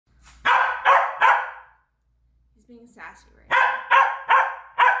being sassy right now.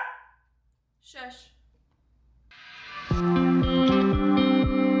 Shush.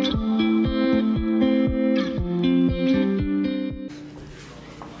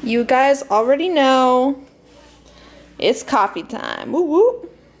 You guys already know it's coffee time. Woo woo.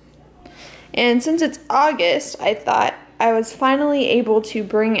 And since it's August, I thought I was finally able to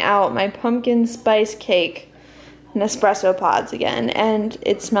bring out my pumpkin spice cake Nespresso pods again, and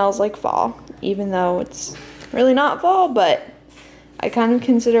it smells like fall, even though it's really not fall, but I kind of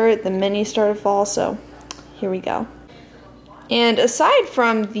consider it the mini start of fall, so here we go. And aside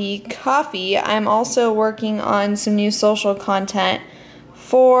from the coffee, I'm also working on some new social content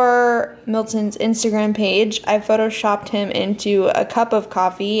for Milton's Instagram page. I photoshopped him into a cup of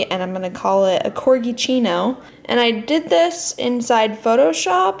coffee, and I'm gonna call it a Corgi Chino. And I did this inside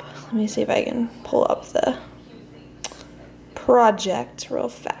Photoshop. Let me see if I can pull up the project real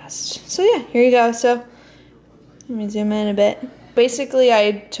fast. So yeah, here you go. So let me zoom in a bit. Basically,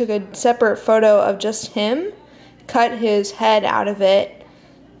 I took a separate photo of just him, cut his head out of it,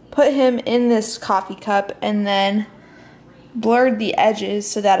 put him in this coffee cup, and then blurred the edges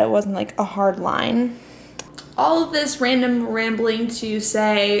so that it wasn't like a hard line. All of this random rambling to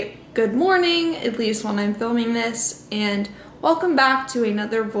say good morning, at least when I'm filming this, and welcome back to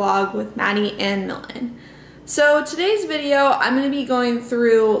another vlog with Maddie and Milton. So today's video, I'm going to be going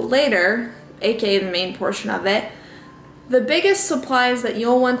through later, aka the main portion of it, the biggest supplies that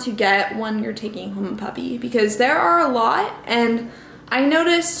you'll want to get when you're taking home a puppy, because there are a lot, and I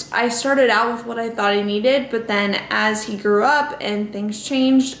noticed I started out with what I thought I needed, but then as he grew up and things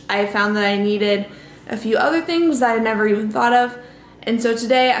changed, I found that I needed a few other things that I never even thought of. And so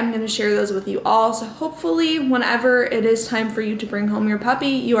today I'm going to share those with you all, so hopefully whenever it is time for you to bring home your puppy,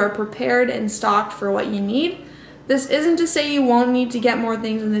 you are prepared and stocked for what you need. This isn't to say you won't need to get more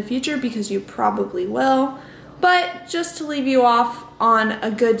things in the future, because you probably will, but just to leave you off on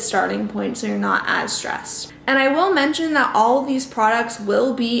a good starting point so you're not as stressed. And I will mention that all of these products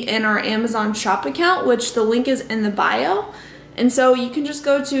will be in our Amazon shop account, which the link is in the bio. And so you can just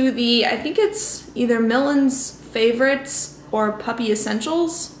go to the, I think it's either Milton's Favorites or Puppy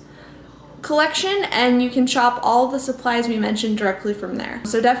Essentials collection, and you can shop all the supplies we mentioned directly from there.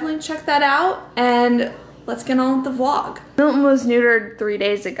 So definitely check that out, and let's get on with the vlog. Milton was neutered 3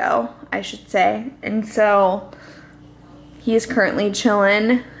 days ago, I should say, and so he's currently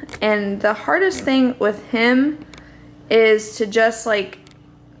chilling. And the hardest thing with him is to just like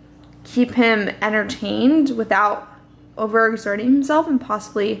keep him entertained without overexerting himself and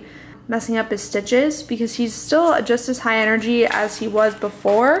possibly messing up his stitches, because he's still just as high energy as he was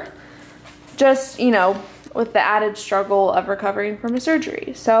before, just, you know, with the added struggle of recovering from a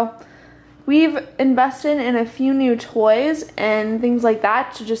surgery. So we've invested in a few new toys and things like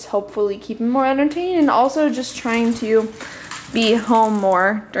that to just hopefully keep him more entertained, and also just trying to be home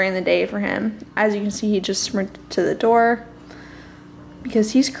more during the day for him. As you can see, he just sprinted to the door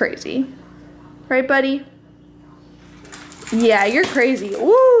because he's crazy. Right, buddy? Yeah, you're crazy.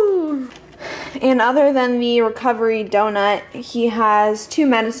 Woo! And other than the recovery donut, he has 2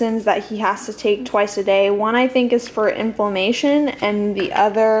 medicines that he has to take twice a day. One I think is for inflammation, and the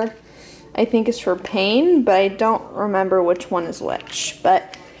other I think is for pain, but I don't remember which one is which.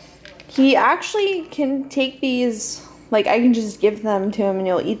 But he actually can take these, like I can just give them to him and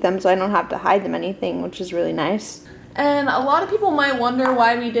he'll eat them, so I don't have to hide them anything, which is really nice. And a lot of people might wonder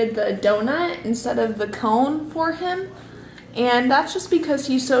why we did the donut instead of the cone for him. And that's just because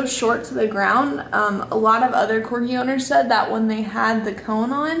he's so short to the ground. A lot of other Corgi owners said that when they had the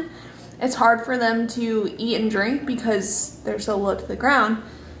cone on, it's hard for them to eat and drink because they're so low to the ground.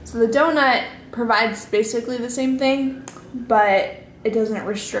 So the donut provides basically the same thing, but it doesn't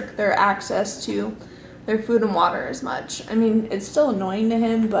restrict their access to their food and water as much. I mean, it's still annoying to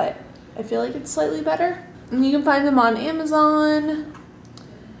him, but I feel like it's slightly better. And you can find them on Amazon,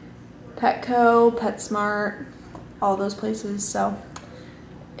 Petco, PetSmart, all those places. So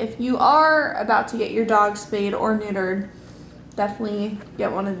if you are about to get your dog spayed or neutered, definitely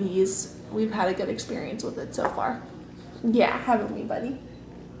get one of these. We've had a good experience with it so far. Yeah, haven't we, buddy?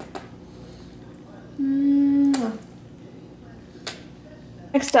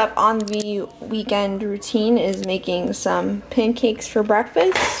 Next up on the weekend routine is making some pancakes for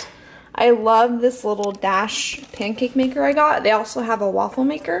breakfast. I love this little Dash pancake maker I got. They also have a waffle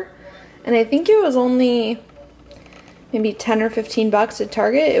maker, and I think it was only maybe 10 or 15 bucks at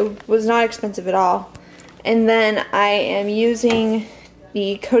Target. It was not expensive at all. And then I am using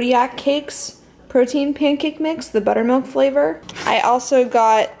the Kodiak Cakes protein pancake mix, the buttermilk flavor. I also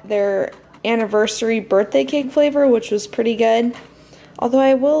got their anniversary birthday cake flavor, which was pretty good. Although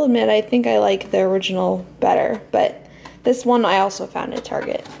I will admit, I think I like the original better, but this one I also found at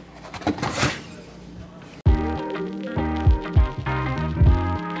Target.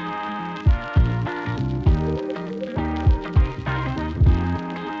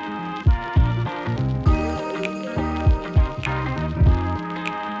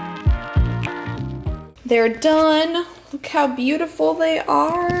 They're done. Look how beautiful they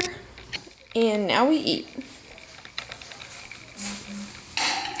are. And now we eat.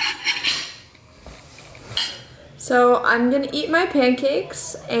 So I'm gonna eat my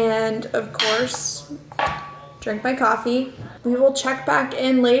pancakes and of course drink my coffee. We will check back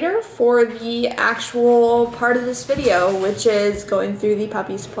in later for the actual part of this video, which is going through the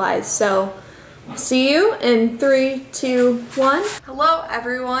puppy supplies. So see you in 3, 2, 1. Hello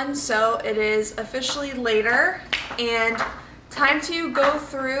everyone, so it is officially later and time to go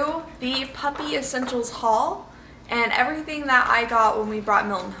through the puppy essentials haul and everything that I got when we brought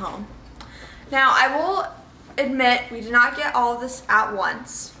Milton home. Now I will admit we did not get all of this at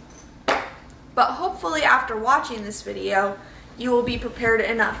once, but hopefully after watching this video you will be prepared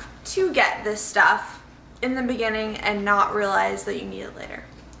enough to get this stuff in the beginning and not realize that you need it later.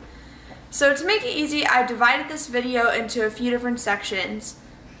 So to make it easy, I divided this video into a few different sections,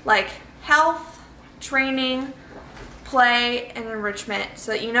 like health, training, play, and enrichment,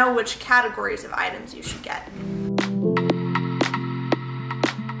 so that you know which categories of items you should get.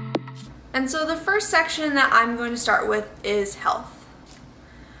 And so the first section that I'm going to start with is health.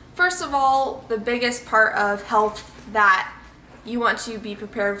 First of all, the biggest part of health that you want to be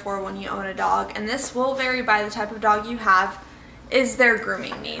prepared for when you own a dog, and this will vary by the type of dog you have, is their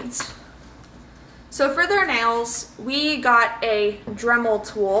grooming needs. So for their nails, we got a Dremel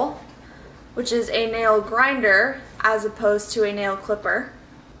tool, which is a nail grinder as opposed to a nail clipper.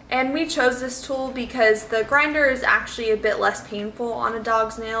 And we chose this tool because the grinder is actually a bit less painful on a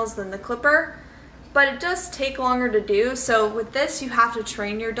dog's nails than the clipper, but it does take longer to do. So with this, you have to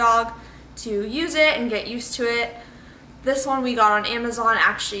train your dog to use it and get used to it. This one we got on Amazon,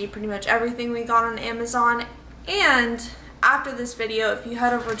 actually pretty much everything we got on Amazon. And after this video, if you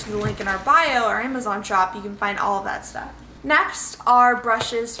head over to the link in our bio, our Amazon shop, you can find all of that stuff. Next are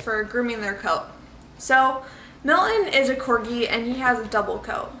brushes for grooming their coat. So Milton is a Corgi and he has a double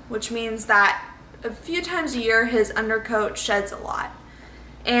coat, which means that a few times a year his undercoat sheds a lot.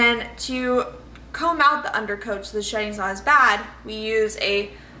 And to comb out the undercoat so the shedding's not as bad, we use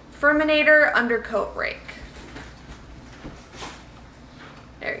a Furminator undercoat rake.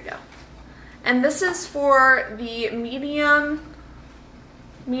 There you go. And this is for the medium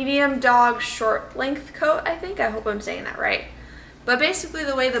dog short length coat, I think. I hope I'm saying that right. But basically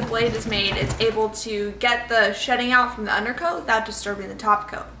the way the blade is made, it's able to get the shedding out from the undercoat without disturbing the top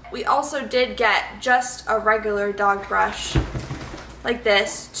coat. We also did get just a regular dog brush like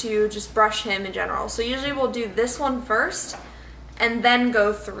this to just brush him in general. So usually we'll do this one first and then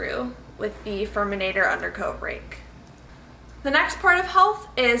go through with the Furminator undercoat rake. The next part of health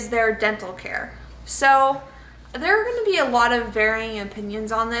is their dental care. So there are going to be a lot of varying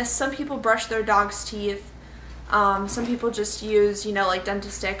opinions on this. Some people brush their dog's teeth. Some people just use, you know, like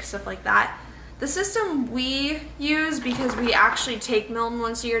Dentastix, stuff like that. The system we use, because we actually take Milton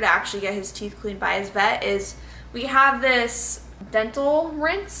once a year to actually get his teeth cleaned by his vet, is we have this dental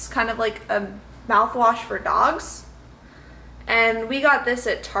rinse, kind of like a mouthwash for dogs. And we got this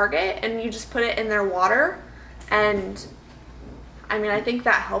at Target, and you just put it in their water, and I mean, I think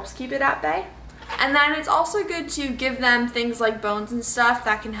that helps keep it at bay. And then it's also good to give them things like bones and stuff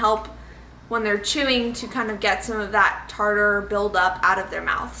that can help when they're chewing to kind of get some of that tartar buildup out of their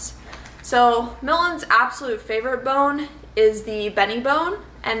mouths. So Milton's absolute favorite bone is the Benny bone,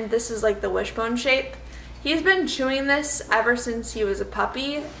 and this is like the wishbone shape. He's been chewing this ever since he was a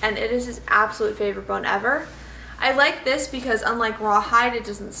puppy, and it is his absolute favorite bone ever. I like this because unlike rawhide, it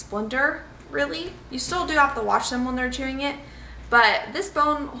doesn't splinter, really. You still do have to watch them when they're chewing it, but this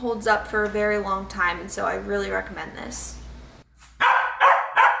bone holds up for a very long time, and so I really recommend this.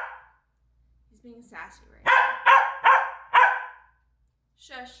 He's being sassy right now.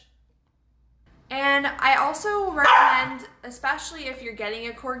 Shush. And I also recommend, especially if you're getting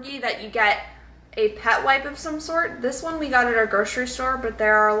a Corgi, that you get a pet wipe of some sort. This one we got at our grocery store, but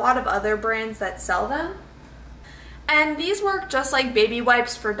there are a lot of other brands that sell them. And these work just like baby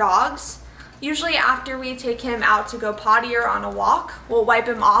wipes for dogs. Usually after we take him out to go potty or on a walk, we'll wipe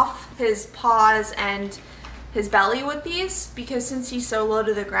him off his paws and his belly with these, because since he's so low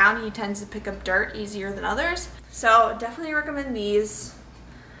to the ground, he tends to pick up dirt easier than others. So definitely recommend these.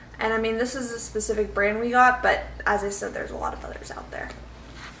 And I mean, this is a specific brand we got, but as I said, there's a lot of others out there.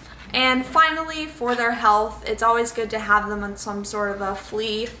 And finally, for their health, it's always good to have them on some sort of a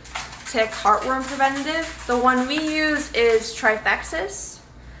flea, tick, heartworm preventative. The one we use is Trifexis.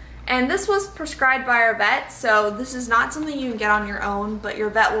 And this was prescribed by our vet, so this is not something you can get on your own, but your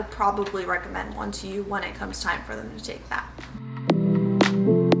vet will probably recommend one to you when it comes time for them to take that.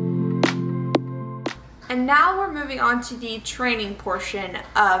 And now we're moving on to the training portion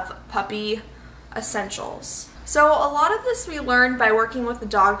of puppy essentials. So a lot of this we learned by working with a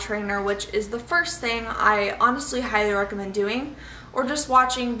dog trainer, which is the first thing I honestly highly recommend doing, or just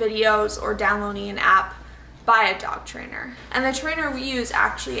watching videos or downloading an app by a dog trainer. And the trainer we use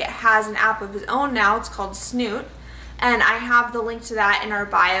actually has an app of his own now. It's called Snoot, and I have the link to that in our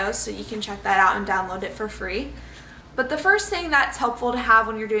bio, so you can check that out and download it for free. But the first thing that's helpful to have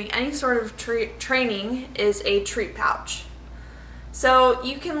when you're doing any sort of training is a treat pouch. So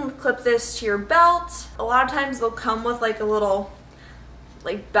you can clip this to your belt. A lot of times they'll come with like a little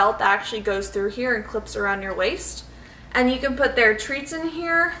belt that actually goes through here and clips around your waist. And you can put their treats in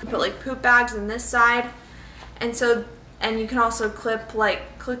here, put like poop bags on this side. And you can also clip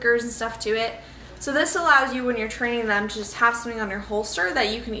like clickers and stuff to it. So this allows you, when you're training them, to just have something on your holster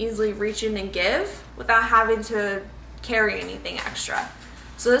that you can easily reach in and give without having to carry anything extra.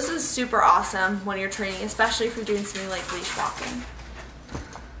 So this is super awesome when you're training, especially if you're doing something like leash walking.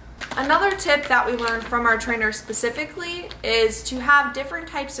 Another tip that we learned from our trainer specifically is to have different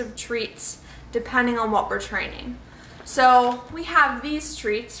types of treats depending on what we're training. So we have these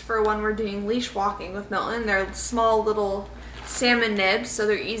treats for when we're doing leash walking with Milton. They're small little salmon nibs, so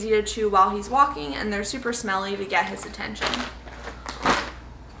they're easy to chew while he's walking, and they're super smelly to get his attention.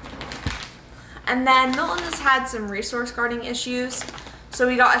 And then Milton has had some resource guarding issues, so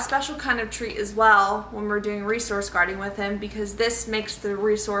we got a special kind of treat as well when we're doing resource guarding with him, because this makes the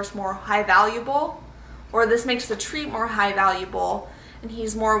resource more high valuable, or this makes the treat more high valuable, and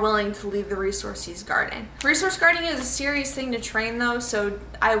he's more willing to leave the resource he's guarding. Resource guarding is a serious thing to train though, so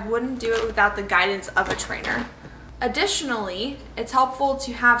I wouldn't do it without the guidance of a trainer. Additionally, it's helpful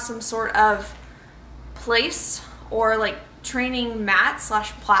to have some sort of place or like training mat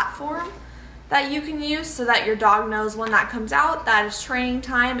 / platform that you can use so that your dog knows when that comes out, that is training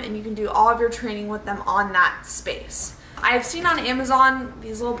time, and you can do all of your training with them on that space. I've seen on Amazon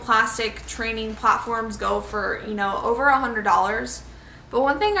these little plastic training platforms go for, you know, over $100. But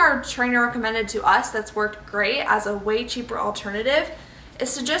one thing our trainer recommended to us that's worked great as a way cheaper alternative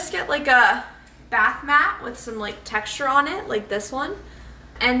is to just get like a bath mat with some like texture on it, like this one,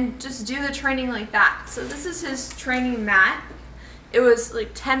 and just do the training like that. So this is his training mat. It was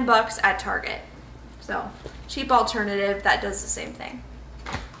like 10 bucks at Target. So cheap alternative that does the same thing.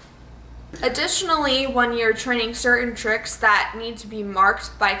 Additionally, when you're training certain tricks that need to be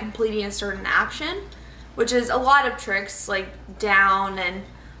marked by completing a certain action, which is a lot of tricks like down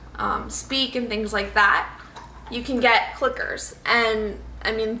and speak and things like that, you can get clickers. And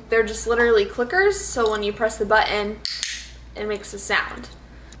I mean, they're just literally clickers, so when you press the button, it makes a sound.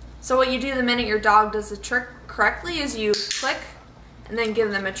 So what you do the minute your dog does the trick correctly is you click and then give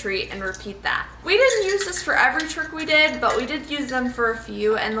them a treat and repeat that. We didn't use this for every trick we did, but we did use them for a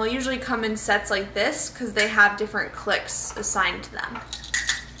few, and they'll usually come in sets like this because they have different clicks assigned to them.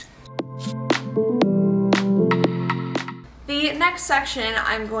 The next section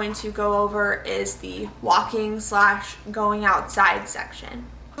I'm going to go over is the walking / going outside section.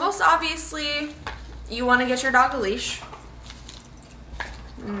 Most obviously, you want to get your dog a leash.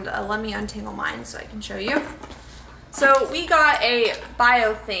 And let me untangle mine so I can show you. So we got a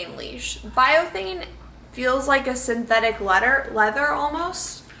biothane leash. Biothane feels like a synthetic leather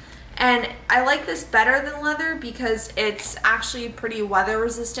almost. And I like this better than leather because it's actually pretty weather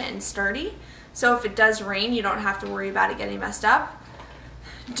resistant and sturdy. So if it does rain, you don't have to worry about it getting messed up.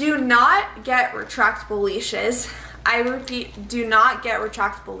 Do not get retractable leashes. I repeat, do not get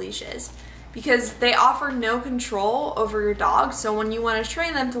retractable leashes because they offer no control over your dog. So when you want to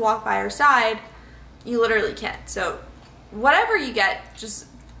train them to walk by your side, you literally can't. So whatever you get, just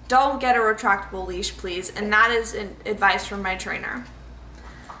don't get a retractable leash, please. And that is an advice from my trainer.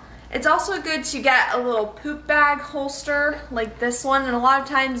 It's also good to get a little poop bag holster like this one, and a lot of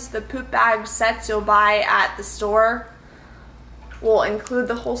times the poop bag sets you'll buy at the store will include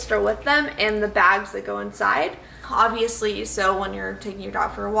the holster with them and the bags that go inside. Obviously, so when you're taking your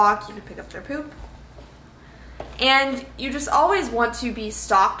dog for a walk, you can pick up their poop. And you just always want to be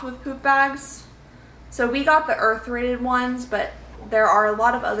stocked with poop bags. So we got the earth rated ones, but there are a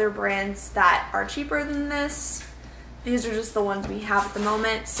lot of other brands that are cheaper than this. These are just the ones we have at the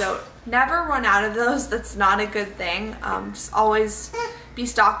moment, so never run out of those. That's not a good thing. Just always be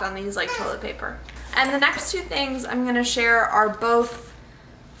stocked on these like toilet paper. And the next two things I'm going to share are both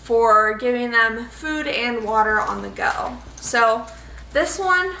for giving them food and water on the go. So this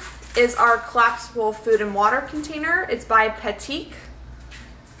one is our collapsible food and water container. It's by Petite.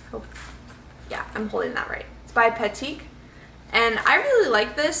 Oh, yeah, I'm holding that right. It's by Petite. And I really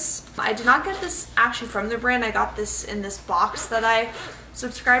like this. I did not get this actually from the brand. I got this in this box that I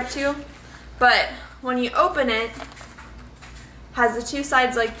subscribe to. But when you open it, has the two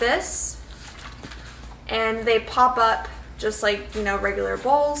sides like this, and they pop up just like, you know, regular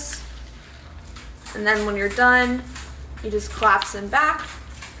bowls. And then when you're done, you just collapse them back.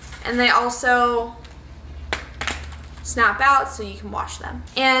 And they also snap out so you can wash them.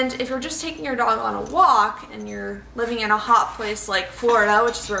 And if you're just taking your dog on a walk and you're living in a hot place like Florida,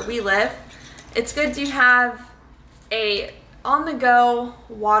 which is where we live, it's good to have a on-the-go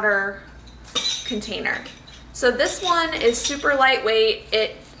water container. So this one is super lightweight.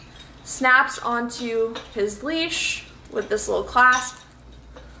 It snaps onto his leash with this little clasp.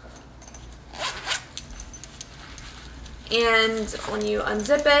 And when you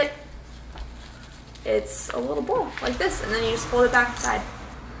unzip it, it's a little bowl like this, and then you just fold it back inside.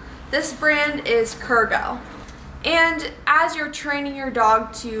 This brand is Corgi. And as you're training your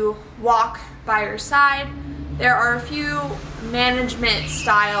dog to walk by your side, there are a few management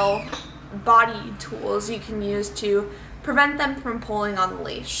style body tools you can use to prevent them from pulling on the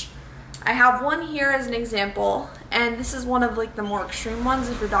leash. I have one here as an example, and this is one of like the more extreme ones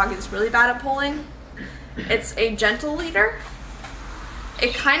if your dog is really bad at pulling. It's a gentle leader.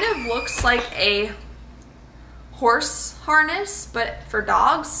 It kind of looks like a horse harness, but for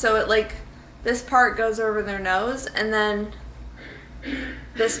dogs. So it like, this part goes over their nose, and then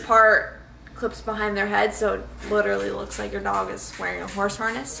this part clips behind their head, so it literally looks like your dog is wearing a horse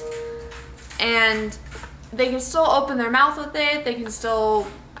harness. And they can still open their mouth with it, they can still,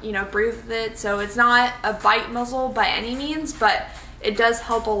 you know, breathe with it, so it's not a bite muzzle by any means, but it does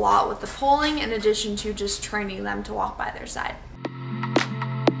help a lot with the pulling in addition to just training them to walk by their side.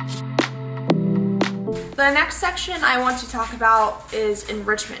 The next section I want to talk about is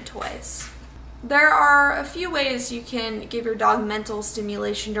enrichment toys. There are a few ways you can give your dog mental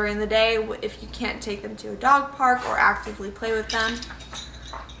stimulation during the day if you can't take them to a dog park or actively play with them.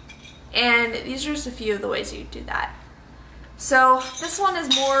 And these are just a few of the ways you do that. So this one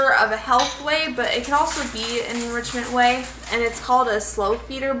is more of a health way, but it can also be an enrichment way, and it's called a slow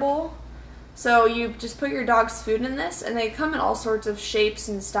feeder bowl. So you just put your dog's food in this, and they come in all sorts of shapes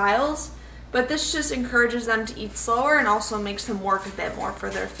and styles, but this just encourages them to eat slower and also makes them work a bit more for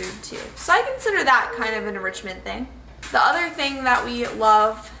their food too. So I consider that kind of an enrichment thing. The other thing that we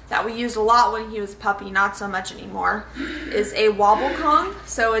love, that we used a lot when he was a puppy, not so much anymore, is a wobble Kong.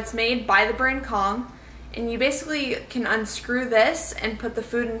 So it's made by the brand Kong, and you basically can unscrew this and put the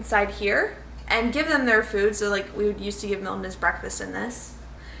food inside here and give them their food. So like we would used to give Milton his breakfast in this,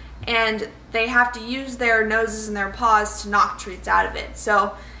 and they have to use their noses and their paws to knock treats out of it.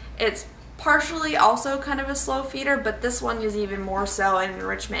 So it's partially also kind of a slow feeder, but this one is even more so an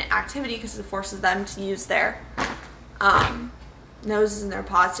enrichment activity because it forces them to use their noses and their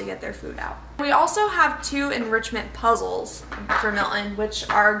paws to get their food out. We also have two enrichment puzzles for Milton, which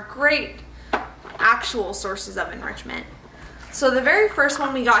are great actual sources of enrichment. So the very first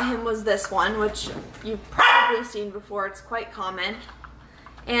one we got him was this one, which you've probably seen before. It's quite common.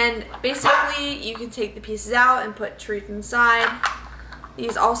 And basically you can take the pieces out and put treats inside.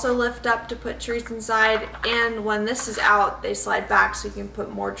 These also lift up to put treats inside, and when this is out, they slide back so you can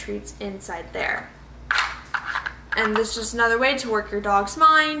put more treats inside there. And this is just another way to work your dog's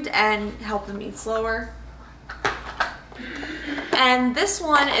mind and help them eat slower. And this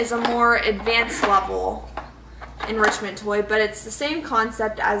one is a more advanced level enrichment toy, but it's the same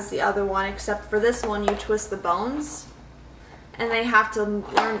concept as the other one, except for this one you twist the bones, and they have to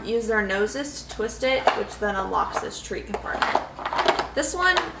use their noses to twist it, which then unlocks this treat compartment. This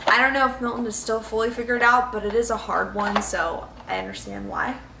one, I don't know if Milton is still fully figured out, but it is a hard one, so I understand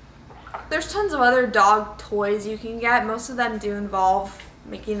why. There's tons of other dog toys you can get. Most of them do involve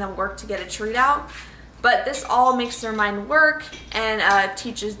making them work to get a treat out, but this all makes their mind work and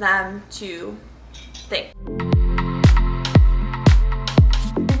teaches them to think.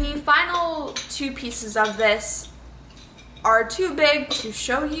 The final two pieces of this are too big to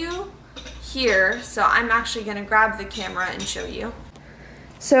show you here, so I'm actually going to grab the camera and show you.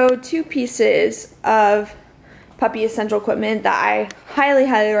 So two pieces of puppy essential equipment that I highly,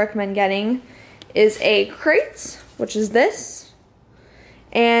 highly recommend getting is a crate, which is this,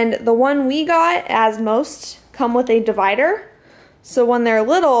 and the one we got, as most, come with a divider. So when they're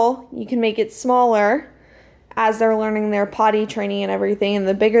little, you can make it smaller as they're learning their potty training and everything, and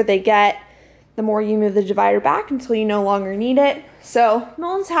the bigger they get, the more you move the divider back until you no longer need it. So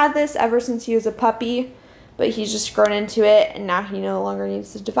Milton's had this ever since he was a puppy, but he's just grown into it, and now he no longer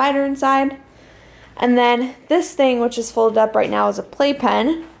needs the divider inside. And then this thing, which is folded up right now, is a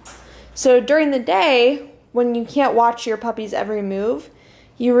playpen. So during the day, when you can't watch your puppy's every move,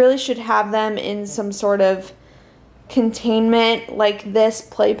 you really should have them in some sort of containment like this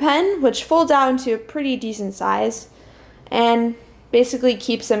playpen, which folds out into a pretty decent size and basically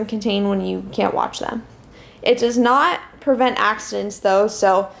keeps them contained when you can't watch them. It does not prevent accidents though,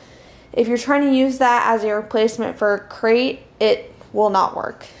 so if you're trying to use that as a replacement for a crate, it will not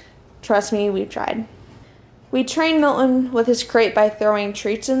work. Trust me, we've tried. We trained Milton with his crate by throwing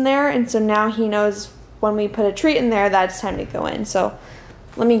treats in there, and so now he knows when we put a treat in there that it's time to go in. So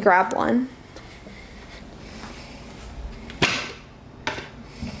let me grab one.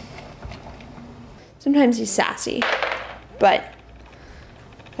 Sometimes he's sassy, but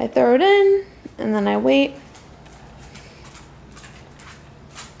I throw it in and then I wait.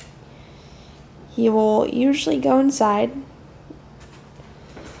 He will usually go inside.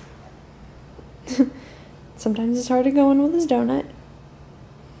 Sometimes it's hard to go in with his donut.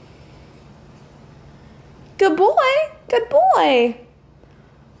 Good boy, good boy.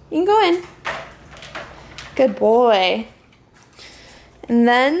 You can go in. Good boy. And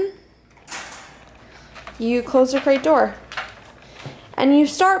then you close the crate door. And you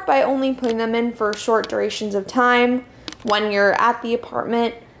start by only putting them in for short durations of time when you're at the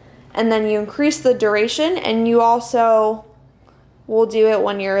apartment, and then you increase the duration, and you also will do it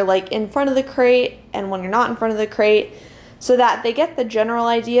when you're like in front of the crate and when you're not in front of the crate, so that they get the general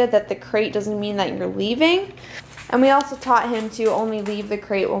idea that the crate doesn't mean that you're leaving. And we also taught him to only leave the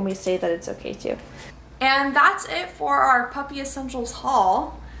crate when we say that it's okay to. And that's it for our Puppy Essentials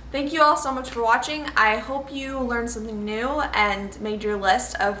haul. Thank you all so much for watching. I hope you learned something new and made your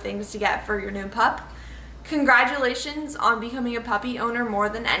list of things to get for your new pup. Congratulations on becoming a puppy owner more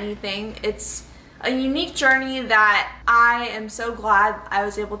than anything. It's a unique journey that I am so glad I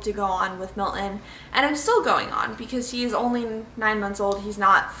was able to go on with Milton, and I'm still going on because he's only 9 months old. He's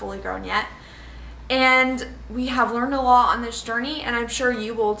not fully grown yet. And we have learned a lot on this journey, and I'm sure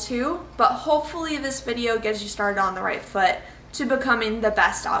you will too, but hopefully this video gets you started on the right foot to becoming the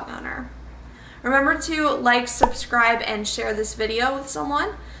best dog owner. Remember to like, subscribe, and share this video with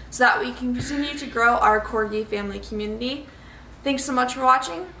someone so that we can continue to grow our Corgi family community. Thanks so much for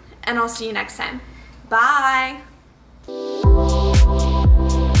watching, and I'll see you next time. Bye!